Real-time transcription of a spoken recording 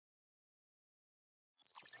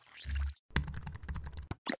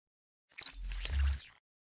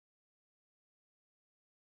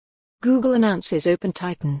Google announces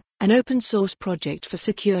OpenTitan, an open-source project for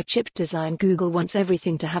secure chip design. Google wants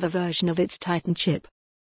everything to have a version of its Titan chip.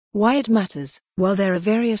 Why it matters? While there are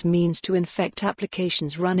various means to infect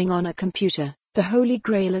applications running on a computer, the holy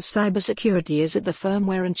grail of cybersecurity is at the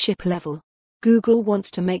firmware and chip level. Google wants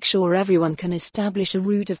to make sure everyone can establish a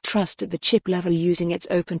root of trust at the chip level using its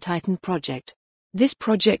OpenTitan project. This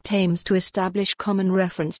project aims to establish common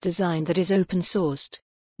reference design that is open-sourced.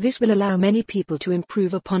 This will allow many people to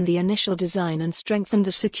improve upon the initial design and strengthen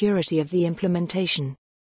the security of the implementation.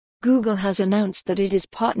 Google has announced that it is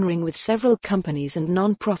partnering with several companies and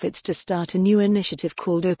non-profits to start a new initiative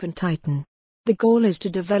called OpenTitan. The goal is to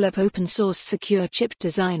develop open-source secure chip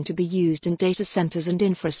design to be used in data centers and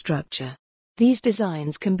infrastructure. These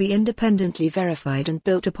designs can be independently verified and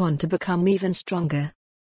built upon to become even stronger.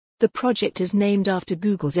 The project is named after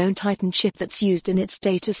Google's own Titan chip that's used in its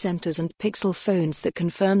data centers and Pixel phones that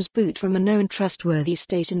confirms boot from a known trustworthy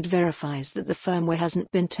state and verifies that the firmware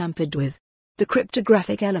hasn't been tampered with. The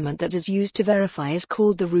cryptographic element that is used to verify is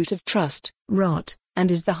called the root of trust, ROT,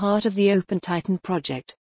 and is the heart of the OpenTitan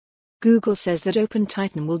project. Google says that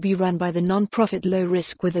OpenTitan will be run by the non-profit Low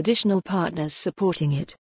Risk with additional partners supporting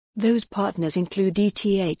it. Those partners include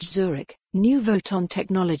ETH Zurich, New Photon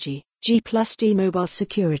Technology, G+D Mobile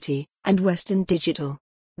Security, and Western Digital.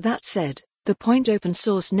 That said, the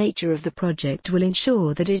open-source nature of the project will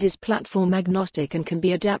ensure that it is platform agnostic and can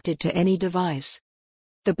be adapted to any device.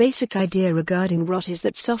 The basic idea regarding ROT is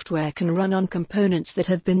that software can run on components that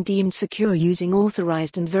have been deemed secure using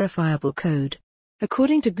authorized and verifiable code.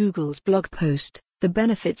 According to Google's blog post, the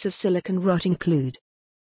benefits of Silicon ROT include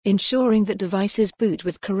ensuring that devices boot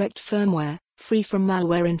with correct firmware, free from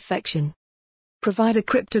malware infection. Provide a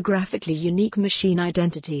cryptographically unique machine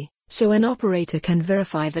identity, so an operator can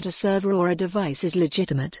verify that a server or a device is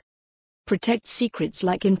legitimate. Protect secrets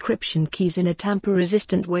like encryption keys in a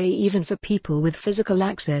tamper-resistant way even for people with physical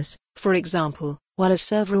access, for example, while a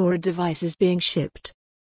server or a device is being shipped.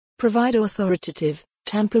 Provide authoritative,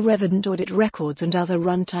 tamper-evident audit records and other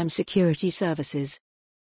runtime security services.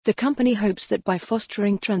 The company hopes that by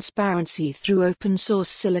fostering transparency through open-source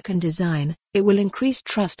silicon design, it will increase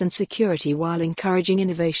trust and security while encouraging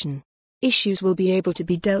innovation. Issues will be able to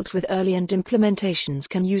be dealt with early and implementations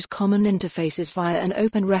can use common interfaces via an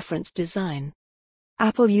open reference design.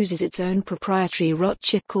 Apple uses its own proprietary ROT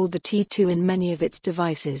chip called the T2 in many of its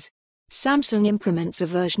devices. Samsung implements a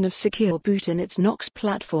version of Secure Boot in its Knox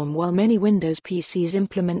platform while many Windows PCs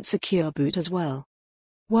implement Secure Boot as well.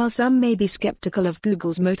 While some may be skeptical of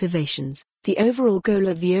Google's motivations, the overall goal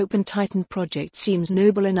of the OpenTitan project seems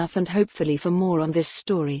noble enough, and hopefully for more on this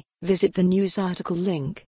story, visit the news article link.